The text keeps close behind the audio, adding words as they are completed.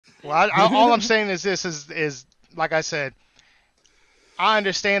Well, all I'm saying is this is like I said, I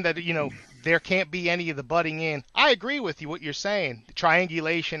understand that there can't be any of the butting in. I agree with you what you're saying,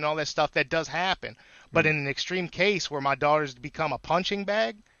 triangulation and all that stuff that does happen. But in an extreme case where my daughter's become a punching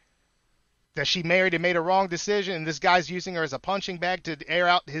bag, that she married and made a wrong decision, and this guy's using her as a punching bag to air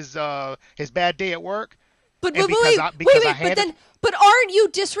out his bad day at work, But and wait, but aren't you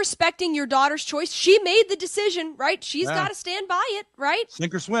disrespecting your daughter's choice? She made the decision, right? She's got to stand by it, right?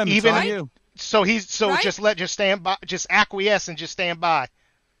 Sink or swim. Even it's on you. So Right? just stand by, just acquiesce and just stand by.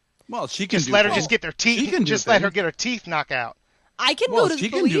 Well, she can Just let her things. just get their teeth. She can just do let her things. get her teeth knocked out. I can Well, go to the she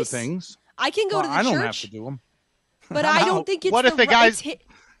police. can do things. I can go to the church. I don't have to do them. But I don't think it's What if the guy's? it's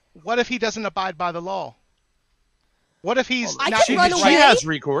What if he doesn't abide by the law? What if he's I not? can run away. She has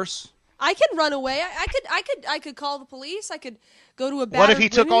recourse. I can run away. I could call the police. I could go to a battered What if he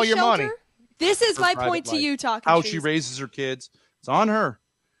took women's all your shelter. money? This is Her my private point to life. you, talking How trees. she raises her kids. It's on her.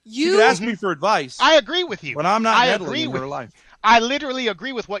 She You could ask me for advice. I agree with you. But I'm not I meddling agree in with her life. I literally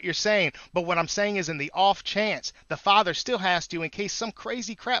agree with what you're saying, but what I'm saying is in the off chance, the father still has to, in case some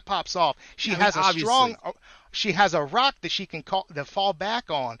crazy crap pops off, she has a rock that she can fall back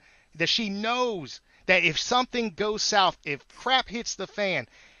on, that she knows that if something goes south, if crap hits the fan,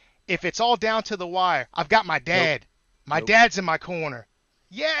 if it's all down to the wire, I've got my dad. My dad's in my corner.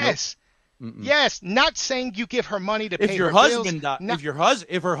 Yes. Yes, not saying you give her money to pay If your her husband bills.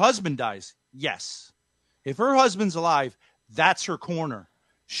 if her husband dies, yes. If her husband's alive, that's her corner.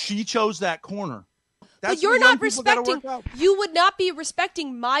 She chose that corner. That's but you're what young not people gotta respecting. work out. You would not be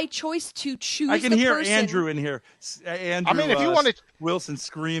respecting my choice to choose. I can the hear person. Andrew in here. Andrew, I mean, if you wanted Wilson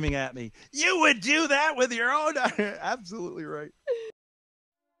screaming at me, you would do that with your own. Absolutely right.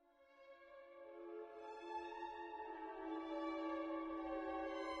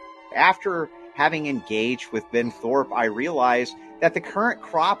 After having engaged with Ben Thorpe, I realized that the current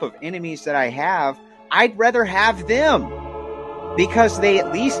crop of enemies that I have, I'd rather have them because they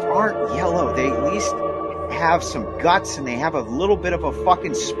at least aren't yellow. They at least have some guts and they have a little bit of a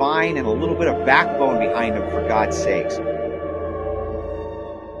fucking spine and a little bit of backbone behind them, for God's sakes.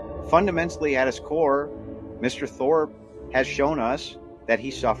 Fundamentally, at his core, Mr. Thorpe has shown us that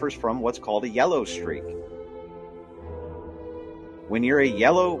he suffers from what's called a yellow streak. When you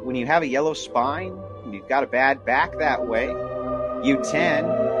have a yellow spine, and you've got a bad back that way, you tend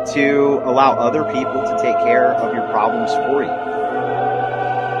to allow other people to take care of your problems for you.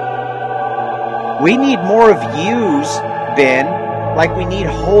 We need more of yous, Ben, like we need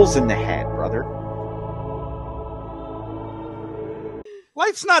holes in the head, brother.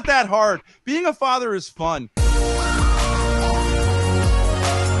 Life's not that hard. Being a father is fun.